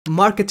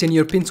Marketing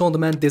your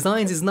print-on-demand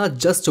designs is not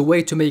just a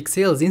way to make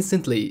sales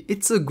instantly,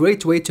 it's a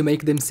great way to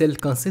make them sell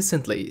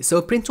consistently. So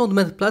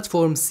print-on-demand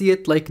platforms see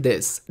it like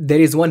this.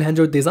 There is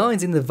 100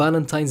 designs in the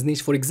Valentine's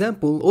niche, for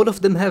example, all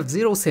of them have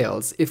 0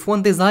 sales. If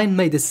one design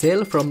made a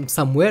sale from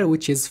somewhere,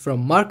 which is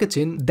from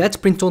marketing,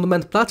 that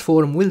print-on-demand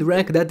platform will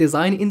rank that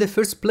design in the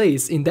first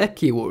place in that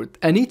keyword.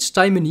 And each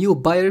time a new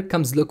buyer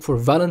comes look for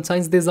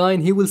Valentine's design,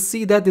 he will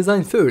see that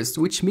design first,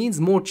 which means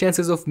more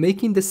chances of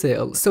making the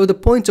sale. So the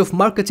point of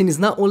marketing is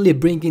not only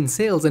bringing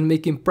sales and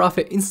making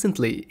profit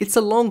instantly, it's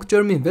a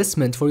long-term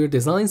investment for your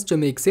designs to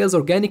make sales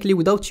organically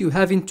without you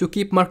having to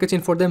keep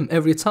marketing for them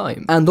every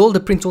time. And all the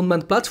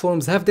print-on-demand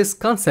platforms have this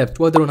concept,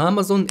 whether on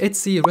Amazon,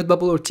 Etsy,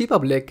 Redbubble or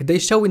TeePublic, they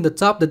show in the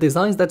top the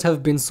designs that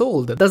have been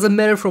sold. Doesn't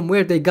matter from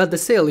where they got the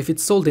sale, if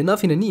it's sold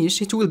enough in a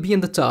niche, it will be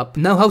in the top.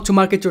 Now how to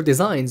market your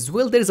designs?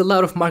 Well, there's a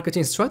lot of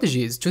marketing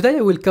strategies. Today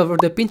I will cover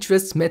the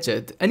Pinterest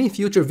method, and in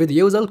future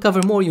videos I'll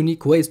cover more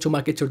unique ways to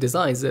market your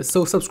designs,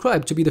 so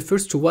subscribe to be the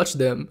first to watch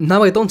them.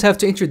 Now I don't have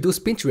to introduce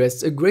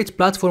Pinterest, a great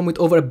platform with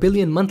over 1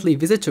 billion monthly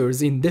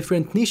visitors in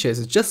different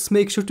niches. Just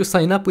make sure to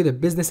sign up with a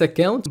business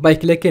account by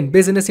clicking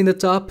business in the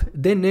top,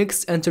 then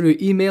next enter your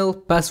email,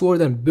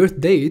 password and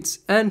birth dates,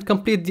 and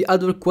complete the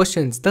other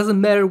questions. Doesn't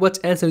matter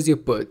what answers you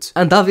put.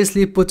 And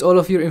obviously put all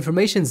of your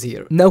informations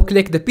here. Now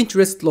click the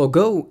Pinterest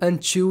logo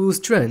and choose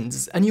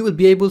trends, and you will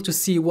be able to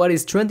see what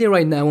is trending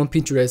right now on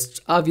Pinterest.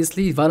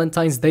 Obviously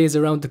Valentine's Day is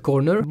around the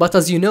corner, but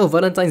as you know,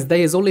 Valentine's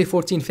Day is only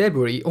 14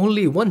 February,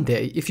 only one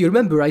day. If you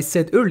remember, I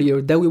said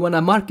earlier that we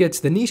wanna market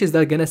the niches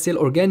that are gonna sell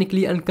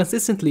organically and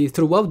consistently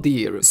throughout the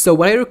year. So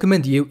what I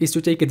recommend you is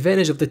to take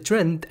advantage of the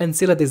trend and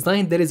sell a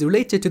design that is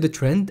related to the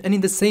trend and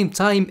in the same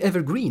time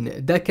evergreen,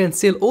 that can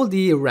sell all the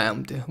year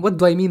round. What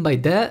do I mean by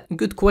that?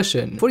 Good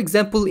question. For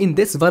example, in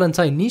this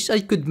Valentine niche,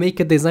 I could make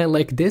a design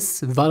like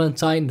this,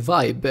 Valentine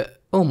Vibe.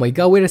 Oh my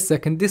god, wait a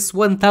second, this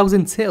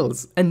 1000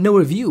 sales and no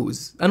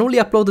reviews, and only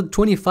uploaded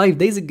 25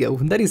 days ago.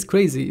 That is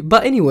crazy.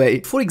 But anyway,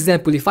 for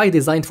example, if I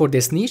designed for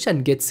this niche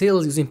and get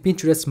sales using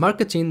Pinterest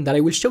marketing, that I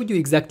will show you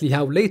exactly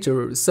how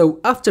later. So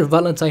after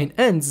Valentine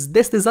ends,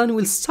 this design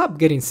will stop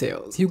getting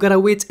sales. You gotta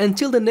wait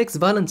until the next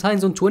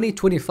Valentine's on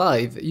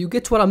 2025, you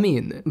get what I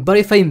mean. But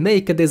if I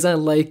make a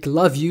design like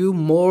Love You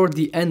More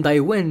The End I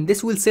Win,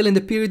 this will sell in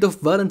the period of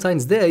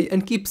Valentine's Day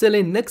and keep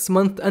selling next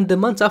month and the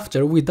month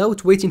after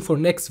without waiting for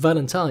next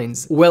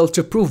Valentine's. Well,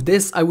 to prove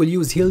this, I will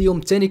use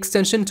Helium 10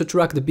 extension to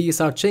track the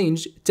BSR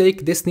change.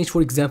 Take this niche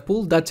for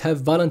example, that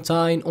have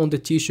Valentine on the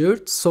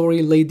t-shirt.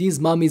 Sorry ladies,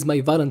 mom is my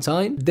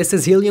Valentine. This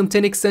is Helium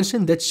 10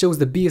 extension that shows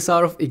the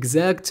BSR of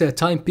exact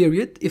time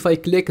period. If I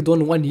clicked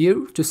on 1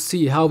 year to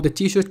see how the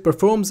t-shirt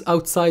performs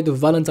outside of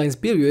Valentine's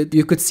period,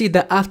 you could see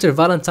that after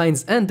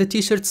Valentine's end, the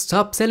t-shirt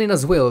stopped selling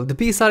as well. The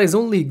BSR is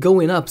only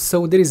going up,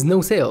 so there is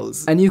no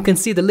sales. And you can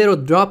see the little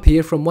drop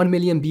here from 1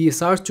 million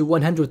BSR to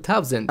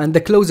 100,000. And the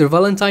closer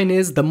Valentine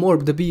is, the more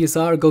the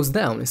BSR goes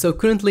down. So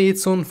currently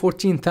it's on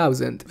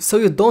 14,000. So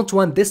you don't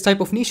want this type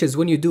of niches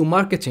when you do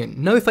marketing.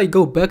 Now if I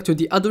go back to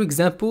the other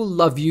example,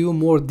 Love You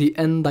More The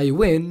End I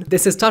Win,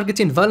 this is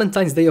targeting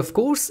Valentine's Day of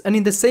course, and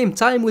in the same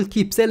time will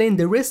keep selling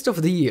the rest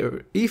of the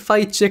year. If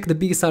I check the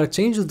BSR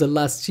change of the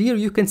last year,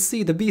 you can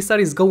see the BSR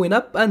is going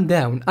up and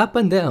down, up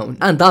and down.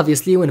 And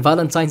obviously when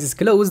Valentine's is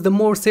close, the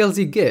more sales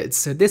it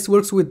gets. This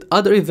works with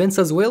other events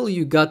as well.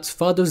 You got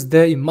Father's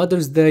Day,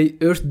 Mother's Day,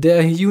 Earth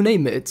Day, you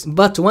name it.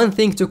 But one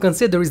thing to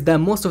consider is that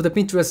most of the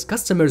Pinterest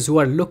customers who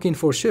are looking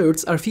for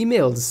shirts are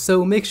females,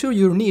 so make sure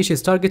your niche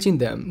is targeting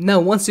them. Now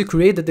once you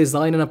create the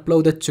design and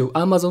upload it to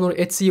Amazon or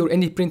Etsy or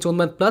any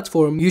print-on-demand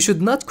platform, you should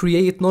not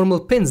create normal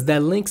pins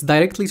that links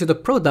directly to the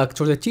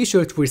product or the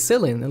t-shirt we're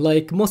selling,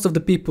 like most of the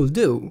people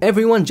do.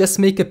 Everyone just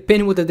make a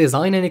pin with a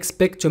design and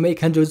expect to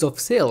make hundreds of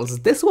sales.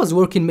 This was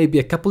working maybe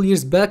a couple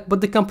years back, but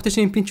the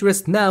competition in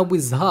Pinterest now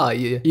is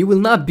high. You will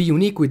not be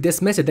unique with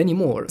this method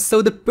anymore.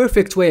 So the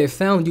perfect way I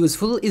found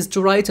useful is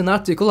to write an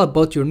article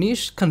about your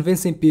niche,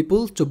 convincing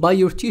people to buy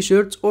your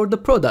t-shirt or the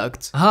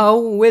product. How?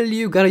 Well,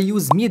 you gotta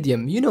use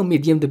Medium. You know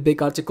Medium, the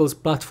big articles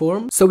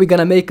platform. So we're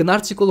gonna make an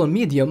article on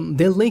Medium,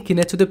 then linking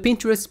it to the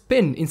Pinterest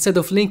pin instead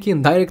of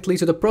linking directly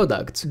to the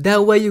product.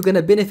 That way you're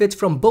gonna benefit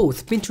from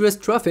both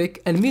Pinterest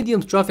traffic and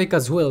Medium traffic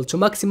as well to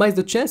maximize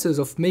the chances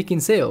of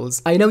making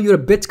sales. I know you're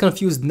a bit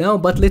confused now,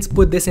 but let's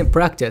put this in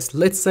practice.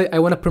 Let's say I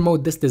wanna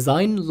promote this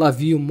design, Love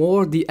You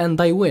More The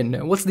End I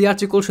Win. What's the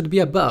article should be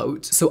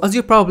about? So as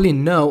you probably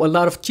know, a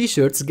lot of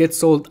t-shirts get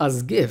sold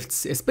as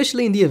gifts,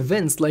 especially in the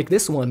events like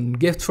this one,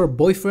 gift for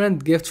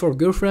boyfriend, gift for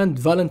girlfriend,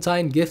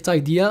 Valentine, gift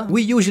idea.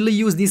 We usually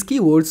use these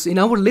keywords in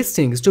our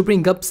listings to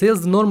bring up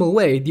sales the normal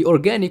way, the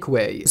organic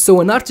way.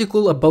 So an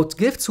article about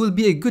gifts will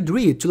be a good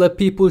read to let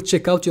people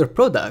check out your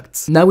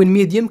products. Now in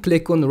Medium,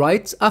 click on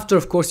write, after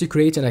of course you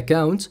create an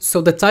account.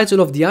 So the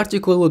title of the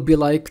article will be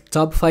like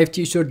top 5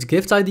 t-shirt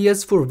gift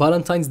ideas for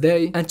Valentine's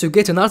Day. And to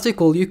get an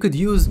article, you could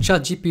use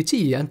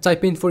ChatGPT and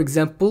type in, for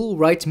example,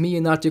 write me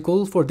an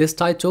article for this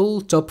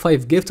title, top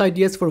 5 gift ideas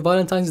ideas for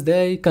Valentine's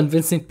Day,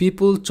 convincing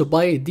people to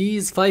buy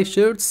these 5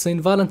 shirts in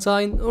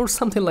Valentine or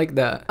something like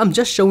that. I'm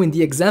just showing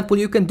the example,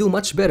 you can do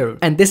much better.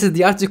 And this is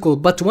the article,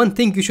 but one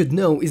thing you should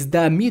know is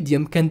that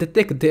Medium can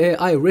detect the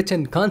AI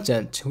written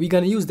content. We're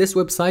gonna use this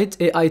website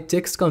AI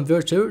text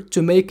converter to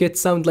make it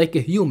sound like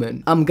a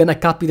human. I'm gonna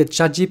copy the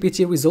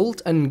ChatGPT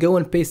result and go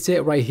and paste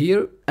it right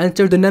here.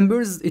 Enter the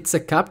numbers, it's a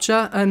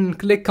CAPTCHA, and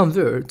click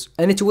convert,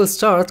 and it will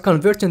start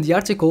converting the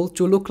article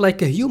to look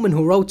like a human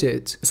who wrote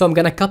it. So I'm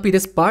gonna copy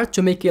this part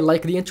to make it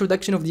like the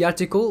introduction of the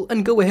article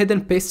and go ahead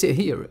and paste it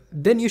here.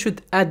 Then you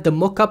should add the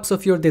mockups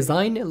of your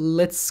design.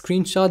 Let's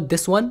screenshot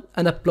this one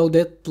and upload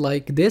it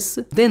like this.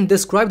 Then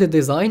describe the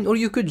design, or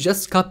you could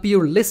just copy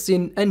your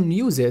listing and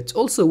use it,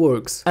 also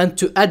works. And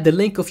to add the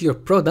link of your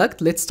product,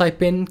 let's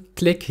type in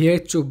click here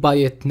to buy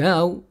it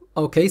now.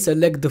 Okay,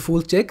 select the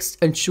full text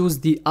and choose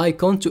the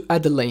icon to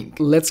add a link.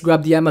 Let's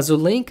grab the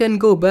Amazon link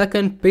and go back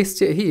and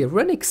paste it here,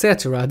 and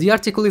etc. The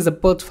article is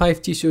about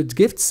 5 t-shirt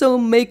gifts, so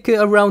make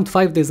around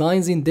 5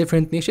 designs in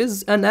different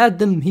niches and add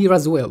them here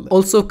as well.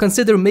 Also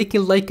consider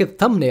making like a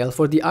thumbnail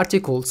for the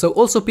article, so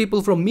also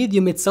people from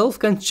Medium itself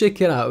can check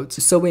it out.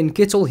 So in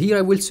Kittle here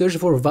I will search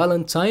for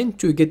Valentine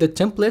to get the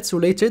templates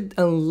related,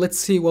 and let's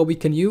see what we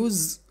can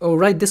use.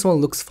 Alright, this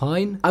one looks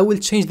fine. I will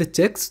change the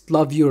text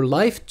love your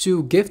life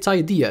to gift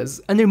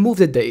ideas and remove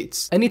the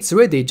dates, and it's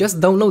ready.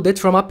 Just download it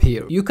from up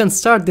here. You can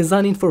start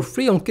designing for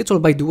free on Kittle,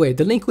 by the way,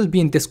 the link will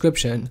be in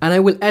description. And I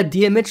will add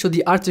the image to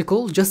the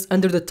article just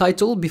under the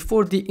title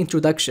before the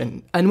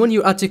introduction. And when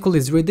your article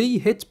is ready,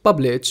 hit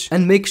publish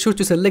and make sure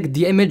to select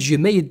the image you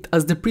made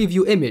as the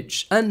preview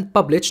image and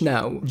publish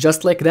now.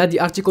 Just like that, the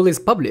article is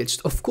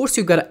published. Of course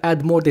you gotta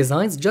add more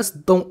designs,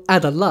 just don't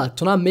add a lot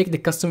to not make the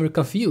customer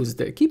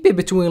confused. Keep it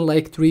between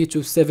like 3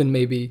 to 7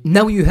 maybe.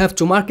 Now you have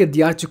to market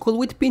the article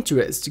with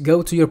Pinterest.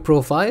 Go to your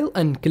profile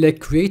and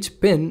click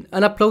create pin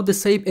and upload the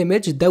same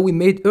image that we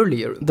made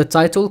earlier. The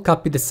title,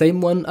 copy the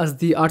same one as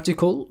the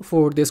article.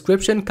 For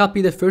description,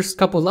 copy the first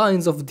couple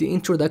lines of the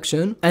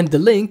introduction, and the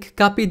link,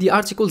 copy the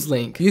article's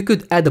link. You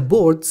could add a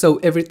board so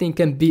everything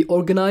can be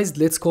organized.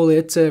 Let's call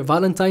it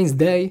Valentine's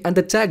Day, and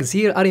the tags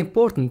here are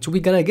important.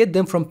 We're gonna get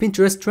them from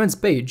Pinterest trends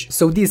page.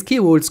 So these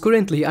keywords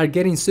currently are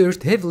getting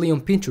searched heavily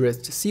on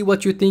Pinterest. See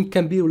what you think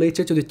can be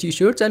related to the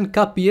t-shirt and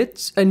copy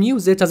it and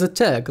use it as a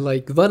tag,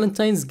 like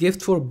Valentine's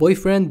gift for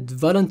boyfriend,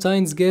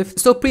 Valentine's gift.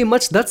 So pretty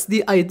much that's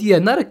the idea,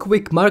 not a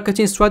quick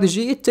marketing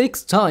strategy. It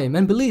takes time,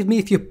 and believe me,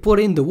 if you put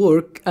in the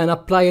work and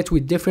apply it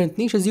with different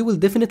niches, you will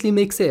definitely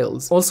make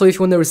sales. Also, if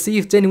you want to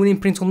receive 10 winning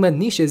print-on-demand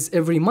niches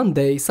every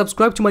Monday,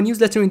 subscribe to my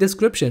newsletter in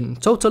description,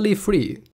 totally free.